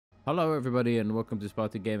Hello everybody and welcome to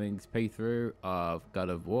Sparta Gaming's playthrough of God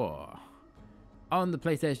of War on the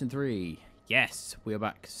PlayStation 3. Yes, we are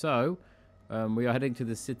back. So, we are heading to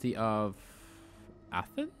the city of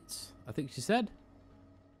Athens, I think she said.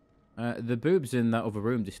 The boobs in that other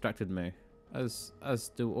room distracted me, as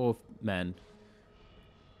do all men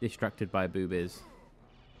distracted by boobies.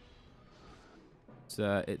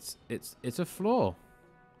 So, it's a flaw.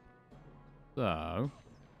 So,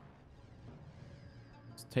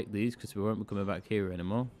 let's take these because we won't be coming back here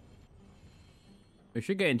anymore. We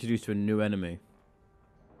should get introduced to a new enemy.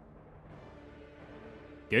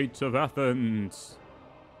 Gates of Athens.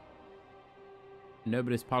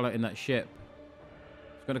 Nobody's piloting that ship.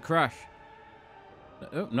 It's gonna crash.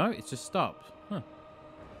 Oh no, it's just stopped. Huh.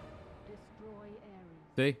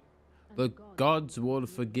 See? The gods will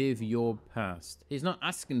forgive your past. He's not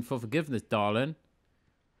asking for forgiveness, darling.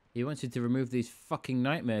 He wants you to remove these fucking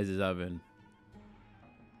nightmares he's having.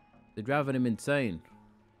 They're driving him insane.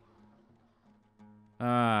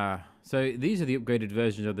 So these are the upgraded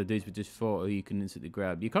versions of the dudes we just fought, or you can instantly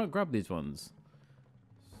grab. You can't grab these ones.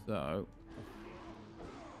 So,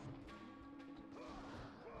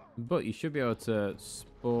 but you should be able to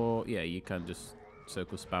spore. Yeah, you can just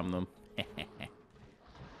circle spam them.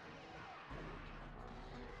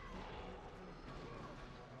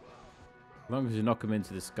 As long as you knock them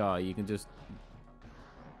into the sky, you can just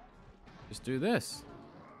do this.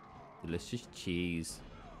 Delicious cheese.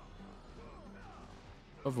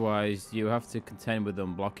 Otherwise, you have to contend with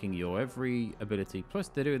them blocking your every ability. Plus,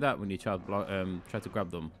 they do that when you try to grab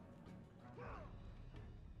them.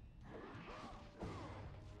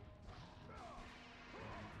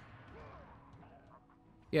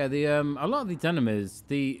 Yeah, a lot of these enemies,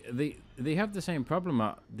 they have the same problem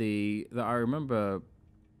that I remember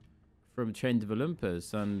from Chains of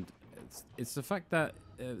Olympus, and it's the fact that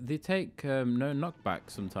they take no knockback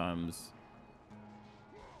sometimes.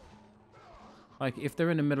 Like, if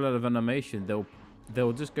they're in the middle of animation,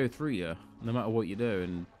 they'll just go through you, no matter what you do,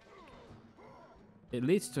 and it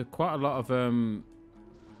leads to quite a lot of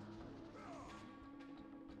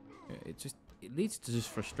it leads to just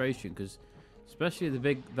frustration, because especially the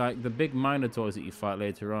big minotaurs that you fight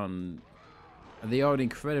later on, they are an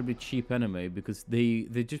incredibly cheap enemy because they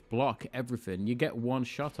just block everything. You get one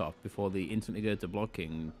shot off before they instantly go to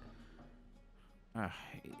blocking.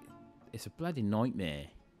 It's a bloody nightmare.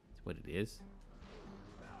 That's what it is.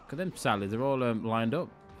 Look at them salads, they're all lined up.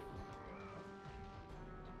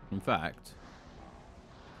 In fact,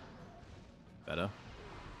 better.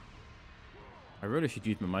 I really should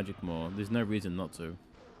use my magic more. There's no reason not to.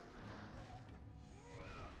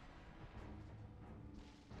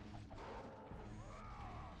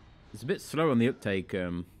 It's a bit slow on the uptake.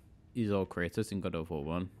 He's all Kratos in God of War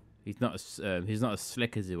 1. He's not as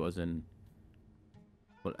slick as he was in,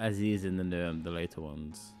 well, as he is in the later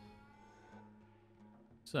ones.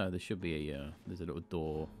 So there should be there's a little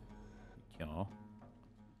door. Yeah.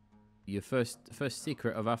 Your first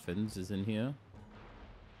secret of Athens is in here.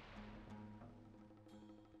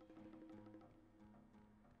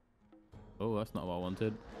 Oh, that's not what I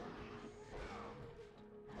wanted.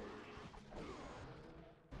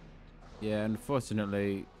 Yeah,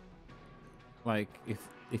 unfortunately, like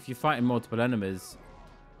if you're fighting multiple enemies,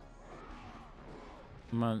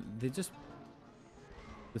 man, they're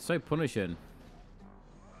so punishing.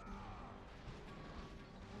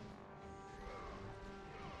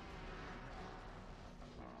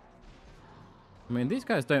 I mean, these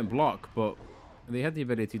guys don't block, but they have the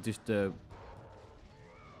ability just to...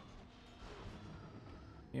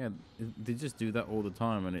 Yeah, they just do that all the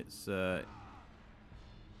time, and it's...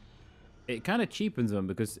 it kind of cheapens them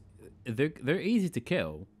because they're easy to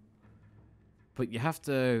kill, but you have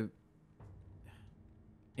to...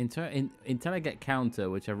 Until I get counter,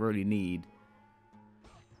 which I really need,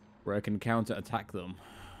 where I can counter attack them,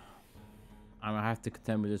 I'm gonna have to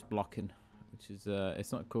contend with just blocking. Which is,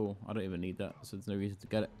 it's not cool. I don't even need that, so there's no reason to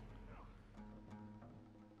get it.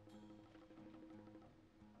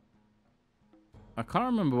 I can't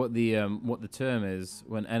remember what the term is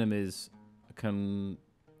when enemies when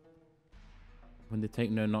they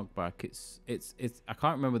take no knockback. It's I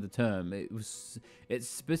can't remember the term. It's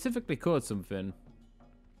specifically called something.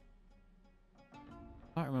 I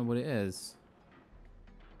can't remember what it is.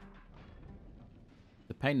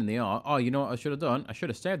 The pain in the arse. Oh, you know what I should have done? I should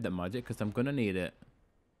have saved that magic because I'm gonna need it.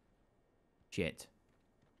 Shit.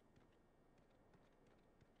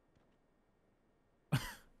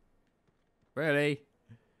 Really?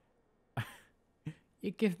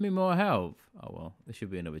 You give me more health. Oh well, there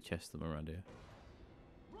should be another chest somewhere around here.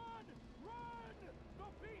 Run! Run! The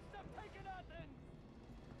beasts have taken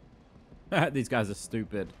Athens! These guys are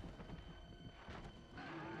stupid.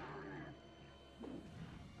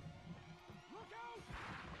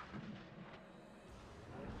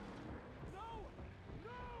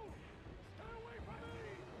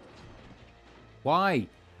 Why?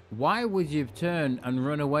 Why would you turn and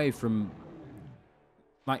run away from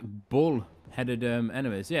like bull-headed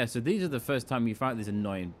enemies? Yeah, so these are the first time you fight these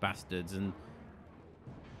annoying bastards, and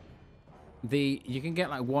you can get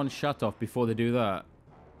like one shot off before they do that.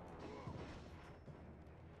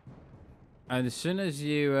 And as soon as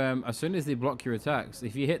they block your attacks,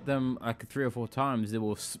 if you hit them like 3 or 4 times, they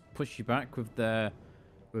will push you back with their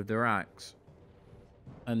axe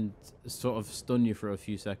and sort of stun you for a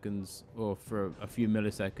few seconds or for a few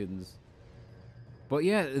milliseconds. But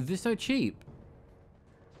yeah, they're so cheap.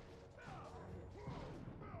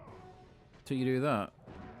 Till you do that.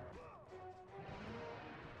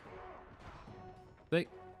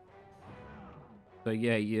 So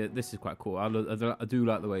yeah, this is quite cool. I do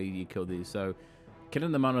like the way you kill these. So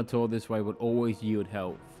killing the Minotaur this way would always yield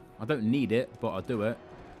health. I don't need it, but I'll do it.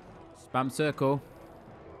 Spam circle.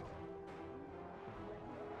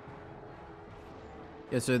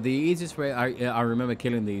 Yeah, so the easiest way I remember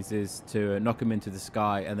killing these is to knock them into the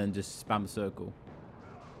sky and then just spam circle.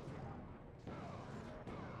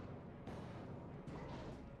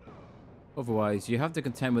 Otherwise, you have to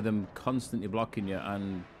contend with them constantly blocking you,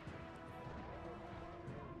 and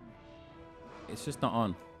it's just not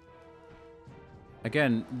on.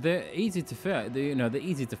 Again, they're easy to fight. They're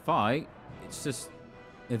easy to fight. It's just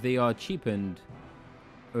they are cheapened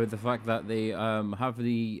with the fact that they have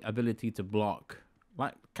the ability to block.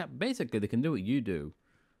 Like basically, they can do what you do,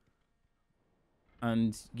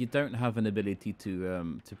 and you don't have an ability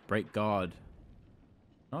to break guard.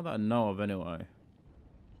 Not that I know of, anyway.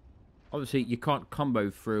 Obviously, you can't combo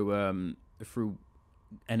through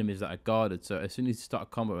enemies that are guarded. So as soon as you start a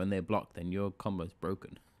combo and they're blocked, then your combo is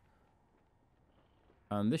broken.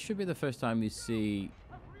 And this should be the first time you see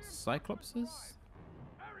Cyclopses.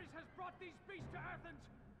 Ares has brought these beasts to Athens.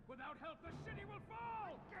 Without help, the city will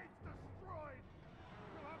fall. Gates destroyed.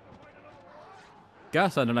 We'll have to fight another war.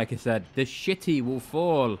 Gas, I don't like I said. The shitty will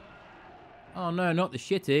fall. Oh no, not the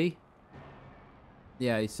shitty.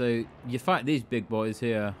 Yeah, so you fight these big boys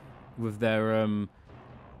here with their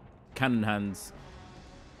cannon hands.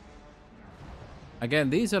 Again,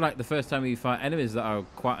 these are like the first time you fight enemies that are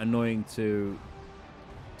quite annoying to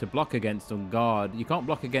block against on guard. You can't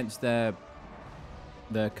block against their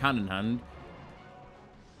cannon hand.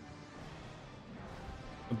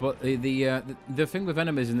 But the thing with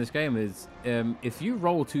enemies in this game is if you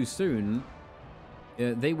roll too soon,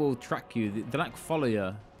 they will track you. They like follow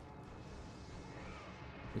you,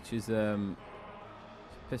 which is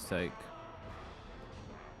piss take.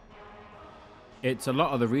 It's a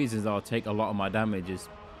lot of the reasons I'll take a lot of my damage is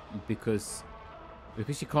because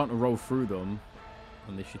you can't roll through them.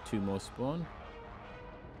 And there should 2 more spawn.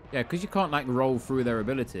 Yeah, because you can't like roll through their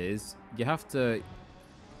abilities. You have to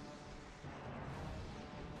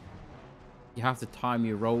time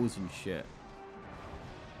your rolls and shit,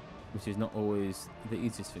 which is not always the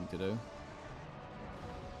easiest thing to do.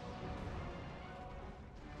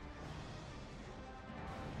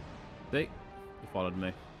 See, you followed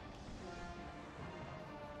me.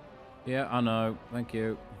 Yeah, I know. Thank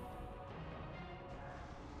you.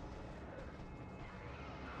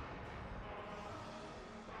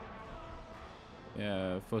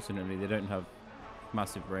 Yeah, fortunately they don't have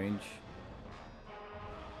massive range.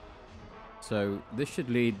 So this should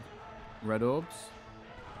lead red orbs.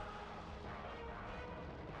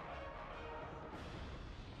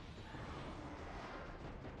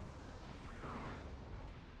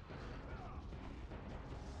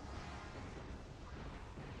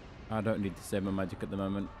 I don't need to save my magic at the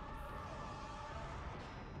moment.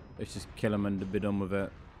 Let's just kill them and be done with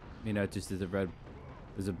it. You know, just as a red.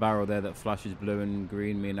 There's a barrel there that flashes blue and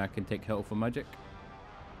green, meaning I can take health for magic.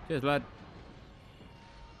 Cheers, lad.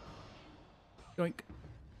 Yoink.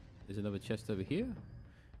 There's another chest over here.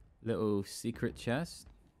 Little secret chest.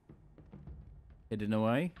 Hidden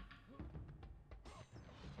away.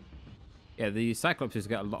 Yeah, the Cyclopses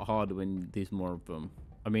get a lot harder when there's more of them.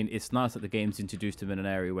 I mean, it's nice that the game's introduced them in an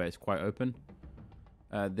area where it's quite open.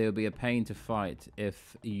 They'll be a pain to fight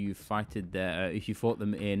if you fought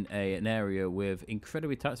them in an area with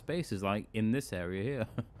incredibly tight spaces, like in this area here,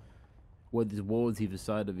 where there's walls either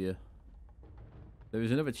side of you. There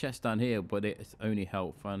is another chest down here, but it's only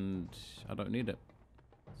health, and I don't need it,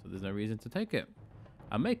 so there's no reason to take it.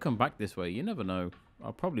 I may come back this way. You never know.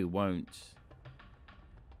 I probably won't.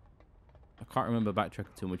 I can't remember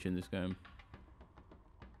backtracking too much in this game.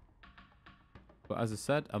 But as I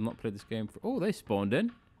said, I've not played this game for... Oh, they spawned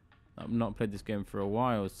in. I've not played this game for a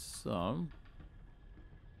while, so...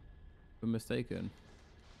 If I'm mistaken.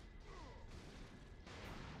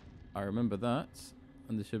 I remember that.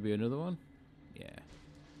 And there should be another one. Yeah.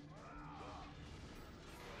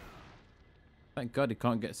 Thank God he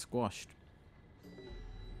can't get squashed.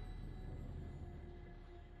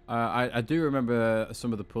 I do remember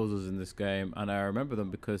some of the puzzles in this game, and I remember them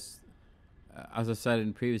because, as I said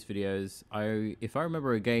in previous videos, if I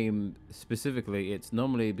remember a game specifically, it's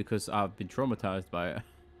normally because I've been traumatized by it.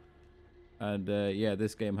 And yeah,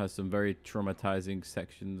 this game has some very traumatizing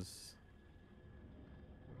sections.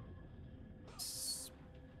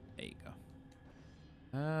 There you go.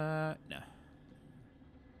 No.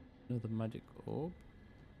 Another magic orb.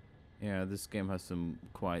 Yeah, this game has some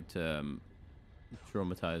quite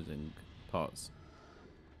traumatizing parts.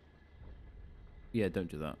 Yeah, don't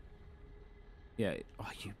do that. Yeah, oh,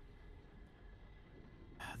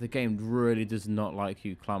 the game really does not like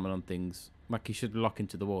you climbing on things. Like, you should lock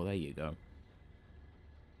into the wall. There you go.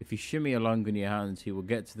 If you shimmy along on your hands, he will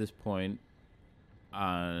get to this point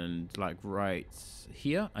and, like, right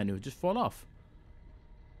here, and he'll just fall off.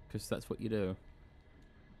 Because that's what you do.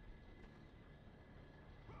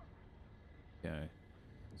 Okay.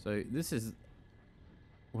 So this is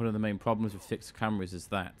one of the main problems with fixed cameras, is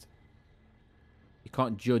that you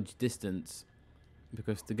can't judge distance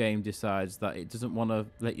because the game decides that it doesn't want to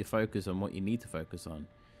let you focus on what you need to focus on.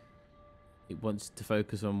 It wants to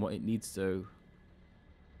focus on what it needs to.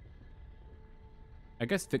 I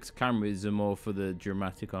guess fixed cameras are more for the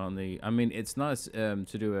dramatic, aren't they? I mean, it's nice to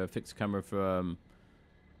do a fixed camera for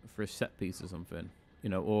a set piece or something, you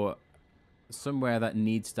know, or somewhere that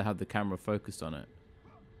needs to have the camera focused on it.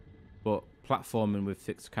 But platforming with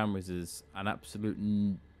fixed cameras is an absolute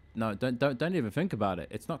no. Don't even think about it.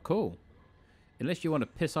 It's not cool, unless you want to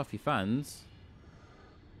piss off your fans.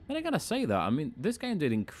 And I gotta say that. I mean, this game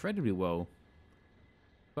did incredibly well.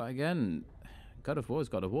 But again, God of War is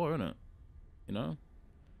God of War, isn't it? You know,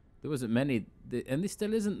 there wasn't many, and there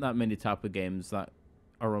still isn't that many type of games that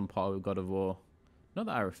are on par with God of War. Not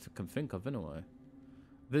that I can think of, anyway.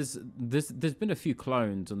 There's been a few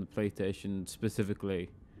clones on the PlayStation specifically.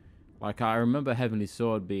 Like, I remember Heavenly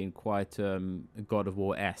Sword being quite God of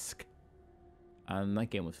War-esque, and that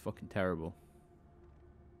game was fucking terrible.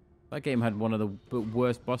 That game had one of the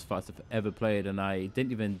worst boss fights I've ever played, and I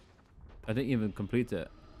didn't even complete it.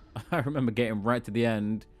 I remember getting right to the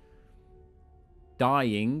end,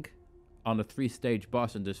 dying on a 3-stage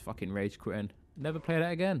boss, and just fucking rage quitting. Never played it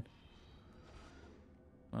again.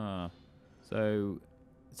 So,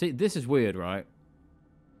 see, this is weird, right?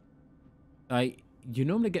 You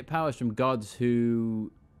normally get powers from gods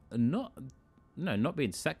who are not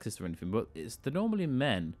being sexist or anything, but they're normally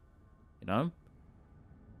men, you know?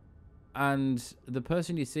 And the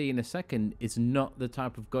person you see in a second is not the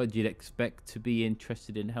type of god you'd expect to be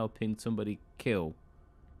interested in helping somebody kill,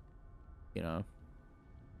 you know?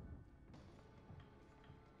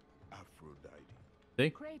 Aphrodite.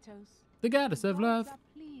 See? Kratos, The goddess of love. gods are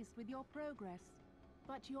pleased with your progress,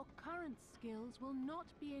 but your current skills will not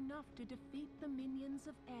be enough to defeat the minions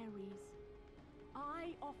of Ares.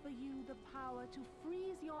 I offer you the power to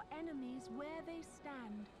freeze your enemies where they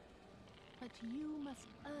stand, but you must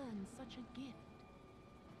earn such a gift.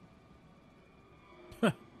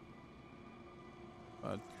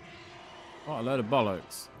 What a load of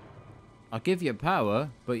bollocks. I'll give you power,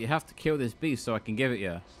 but you have to kill this beast so I can give it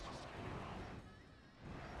you.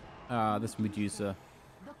 Ah, this Medusa.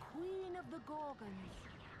 The Queen of the Gorgons.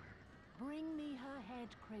 Bring me her head,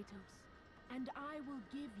 Kratos, and I will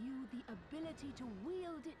give you the ability to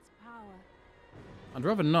wield its power. I'd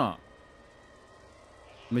rather not.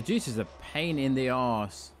 Medusa's a pain in the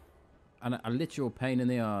arse. And a literal pain in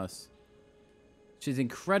the arse. She's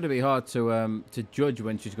incredibly hard to judge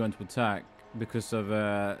when she's going to attack because of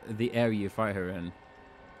the area you fight her in.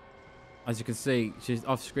 As you can see, she's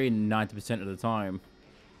off screen 90% of the time.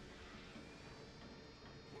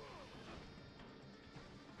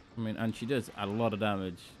 I mean, and she does a lot of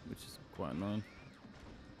damage, which is quite annoying.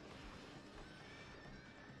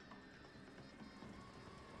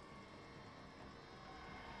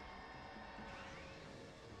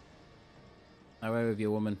 Away with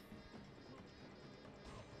you, woman.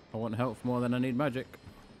 I want health more than I need magic.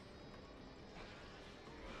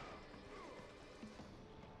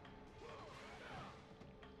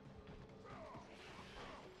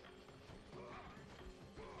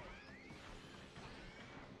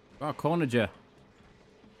 Oh, cornered you.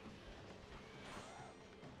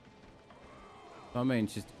 I mean,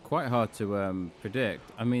 she's quite hard to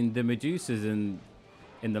predict. I mean, the Medusas in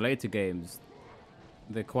the later games,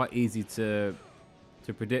 they're quite easy to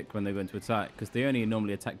predict when they're going to attack, because they only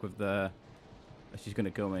normally attack with the... She's going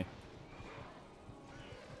to kill me.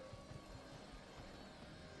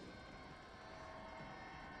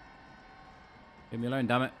 Leave me alone,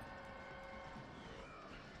 damn it.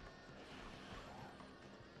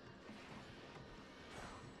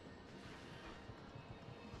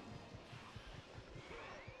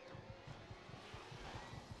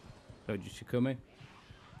 Told you she'd kill me.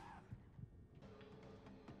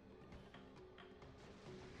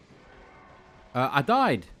 I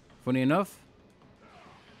died, funny enough.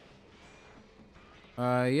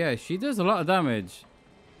 Yeah, she does a lot of damage.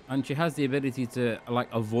 And she has the ability to, like,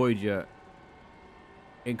 avoid you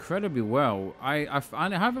incredibly well. I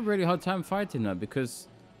have a really hard time fighting her because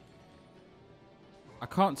I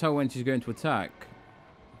can't tell when she's going to attack.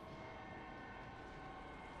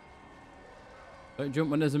 Don't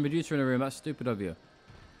jump when there's a Medusa in the room. That's stupid of you.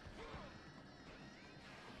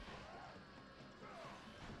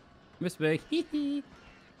 Miss me.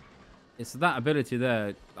 It's that ability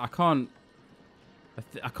there. I can't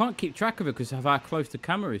keep track of it because of how close the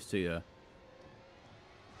camera is to you.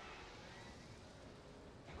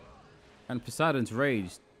 And Poseidon's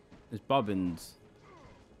rage is bobbins.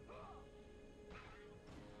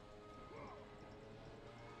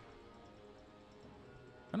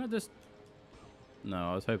 Can I just...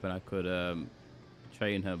 No, I was hoping I could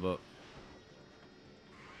train her, but...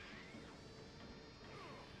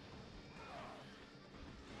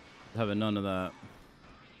 Having none of that.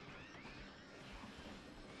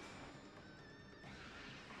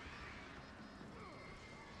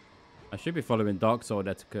 I should be following Dark Sword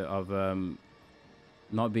etiquette of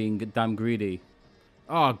not being damn greedy.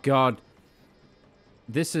 Oh god.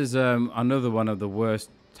 This is another one of the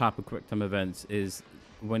worst type of quick time events is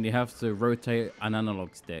when you have to rotate an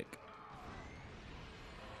analog stick.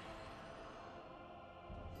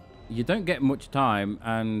 You don't get much time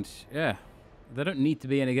and yeah, they don't need to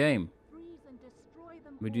be in a game. Freeze and destroy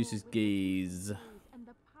them Reduces all with gaze. and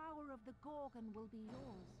the power of the Gorgon will be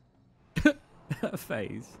yours.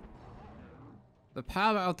 Phase. The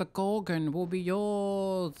power of the Gorgon will be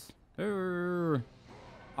yours. Urgh.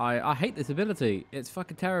 I hate this ability. It's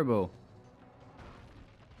fucking terrible.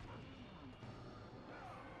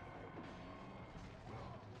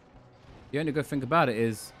 The only good thing about it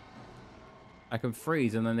is I can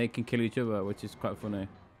freeze and then they can kill each other, which is quite funny.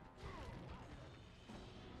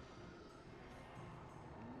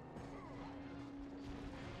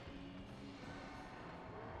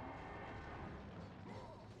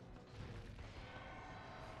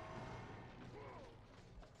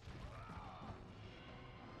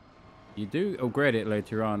 You do upgrade it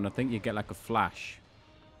later on. I think you get like a flash,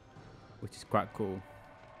 which is quite cool.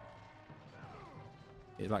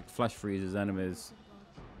 It like flash freezes enemies.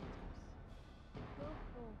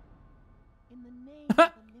 In the name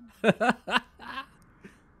of Olympus.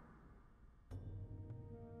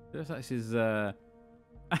 Looks like she's that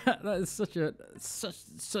is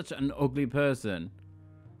such an ugly person.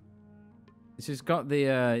 She's got the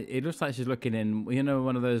it looks like she's looking in, you know,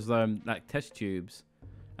 one of those like test tubes,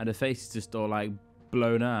 and her face is just all like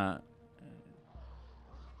blown out.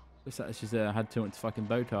 Looks like she's had too much fucking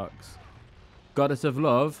Botox. Goddess of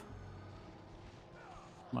love.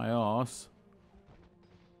 My arse.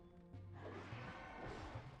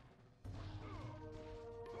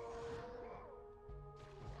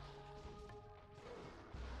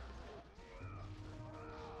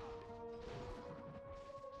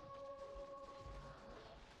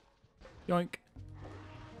 Yoink.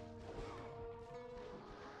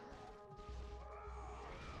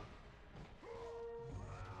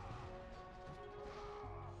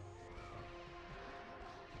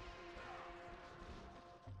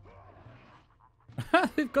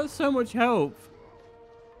 They've got so much help.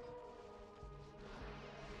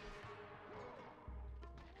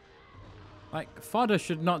 Like, fodder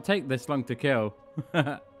should not take this long to kill.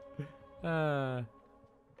 And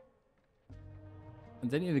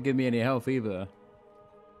didn't even give me any health either.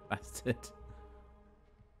 Bastard.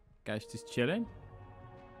 Guys, just chilling.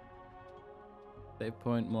 Save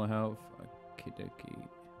point, more health. Okie dokie.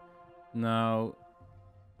 Now,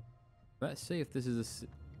 let's see if this is a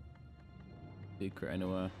secret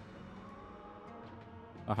anywhere.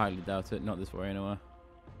 I highly doubt it. Not this way anywhere.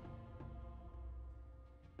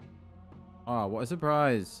 Oh, what a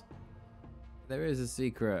surprise. There is a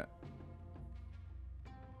secret.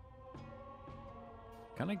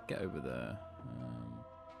 Can I get over there?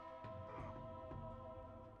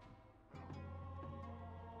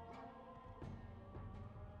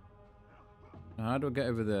 How do I get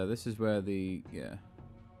over there? This is where the... yeah.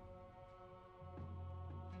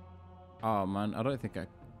 Oh, man. I don't think I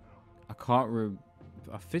can't...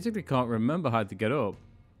 I physically can't remember how to get up.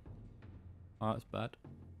 Oh, that's bad.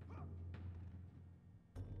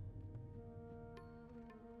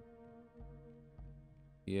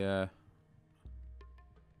 Yeah.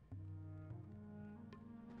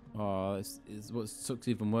 Oh, it's what sucks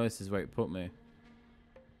even worse is where it put me.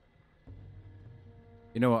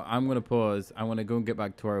 You know what? I'm going to pause. I want to go and get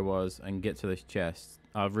back to where I was and get to this chest.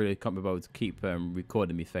 I really can't be bothered to keep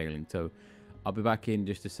recording me failing. So I'll be back in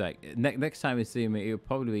just a sec. Next time you see me, it'll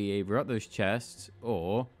probably be either at those chests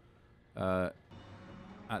or at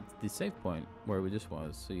the save point where we just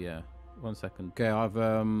was. So yeah, 1 second. Okay,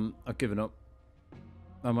 I've given up.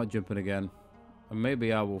 I'm not jumping again, and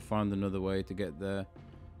maybe I will find another way to get there.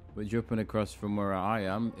 But jumping across from where I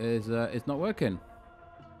am is it's not working.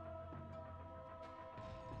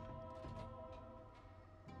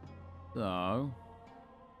 So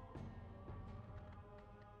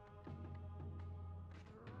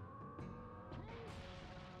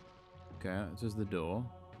okay, this is the door.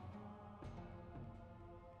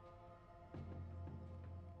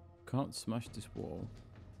 Can't smash this wall.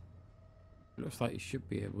 Looks like you should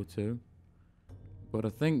be able to. But I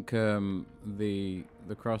think the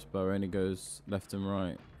crossbow only goes left and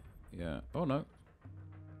right. Yeah. Oh no.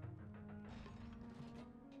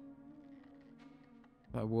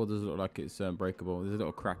 That wall does look like it's breakable. There's a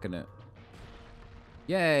little crack in it.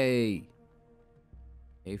 Yay!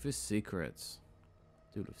 A for secrets.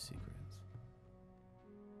 Do love secrets.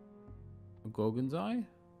 A Gorgon's eye?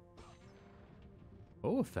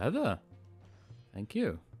 Oh, a feather. Thank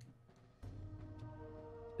you.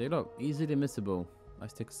 See, look, easily missable.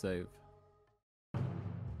 Let's take a save.